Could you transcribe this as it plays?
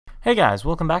Hey guys,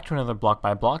 welcome back to another Block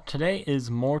by Block. Today is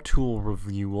more tool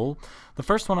review. The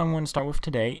first one I'm going to start with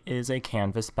today is a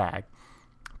canvas bag.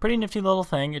 Pretty nifty little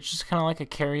thing. It's just kind of like a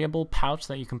carryable pouch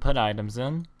that you can put items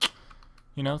in.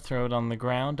 You know, throw it on the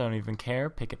ground, don't even care,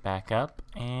 pick it back up,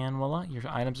 and voila, your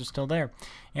items are still there.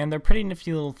 And they're pretty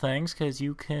nifty little things because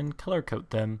you can color code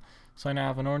them. So I now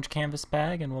have an orange canvas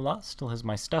bag, and voila, still has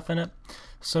my stuff in it.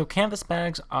 So canvas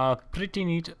bags are pretty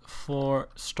neat for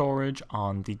storage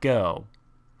on the go.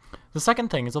 The second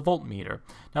thing is a voltmeter.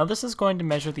 Now this is going to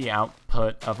measure the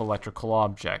output of electrical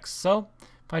objects. So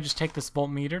if I just take this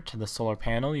voltmeter to the solar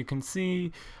panel, you can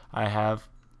see I have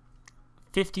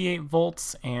 58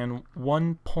 volts and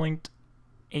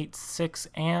 1.86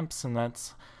 amps, and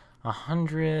that's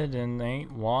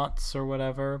 108 watts or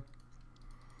whatever.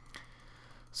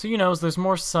 So you know, as there's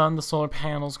more sun, the solar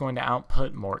panel is going to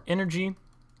output more energy.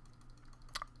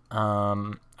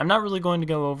 I'm not really going to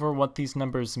go over what these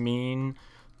numbers mean.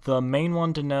 The main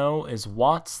one to know is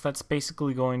watts. That's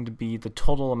basically going to be the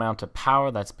total amount of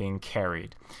power that's being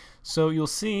carried. So you'll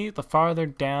see the farther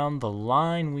down the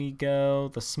line we go,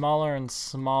 the smaller and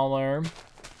smaller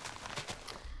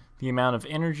the amount of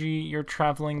energy you're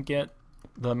traveling the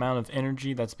amount of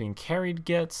energy that's being carried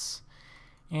gets,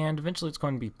 and eventually it's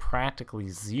going to be practically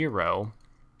zero.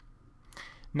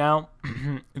 Now,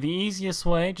 the easiest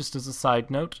way, just as a side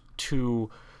note,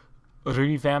 to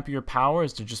revamp your power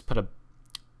is to just put a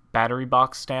battery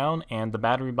box down, and the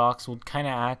battery box will kind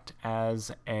of act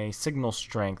as a signal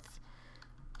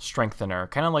strengthener,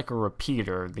 kind of like a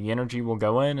repeater. The energy will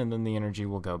go in and then the energy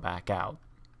will go back out.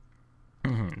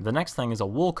 The next thing is a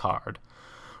wool card,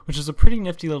 which is a pretty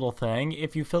nifty little thing.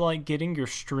 If you feel like getting your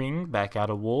string back out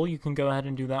of wool, you can go ahead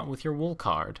and do that with your wool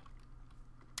card.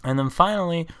 And then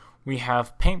finally, we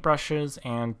have paintbrushes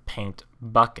and paint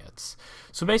buckets.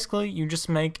 So basically, you just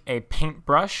make a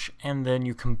paintbrush and then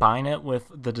you combine it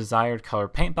with the desired color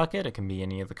paint bucket. It can be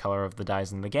any of the color of the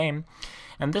dyes in the game.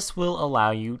 And this will allow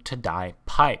you to dye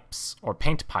pipes, or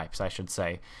paint pipes, I should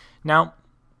say. Now,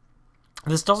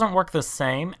 this doesn't work the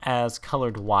same as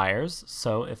colored wires.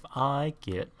 So if I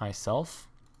get myself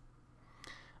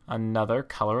another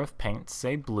color of paint,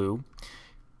 say blue,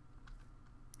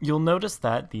 you'll notice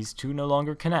that these two no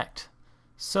longer connect.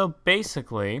 So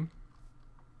basically,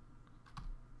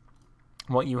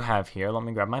 what you have here, let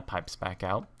me grab my pipes back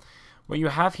out. What you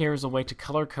have here is a way to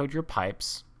color code your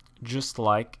pipes, just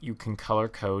like you can color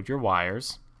code your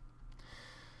wires.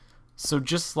 So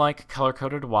just like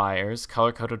color-coded wires,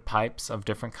 color-coded pipes of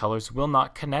different colors will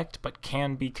not connect, but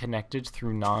can be connected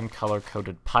through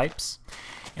non-color-coded pipes.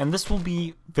 And this will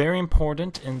be very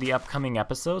important in the upcoming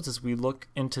episodes as we look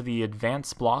into the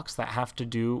advanced blocks that have to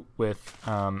do with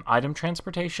item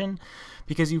transportation,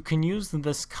 because you can use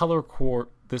this color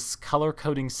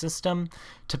coding system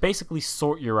to basically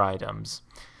sort your items.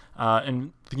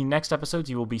 In the next episodes,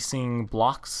 you will be seeing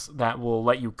blocks that will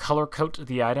let you color code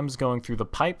the items going through the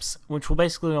pipes, which will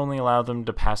basically only allow them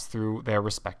to pass through their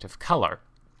respective color.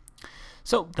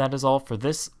 So that is all for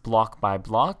this block by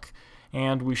block,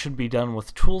 and we should be done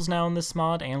with tools now in this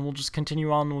mod, and we'll just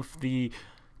continue on with the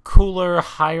cooler,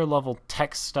 higher level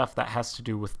tech stuff that has to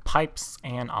do with pipes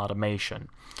and automation.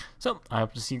 So I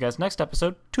hope to see you guys next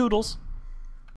episode. Toodles!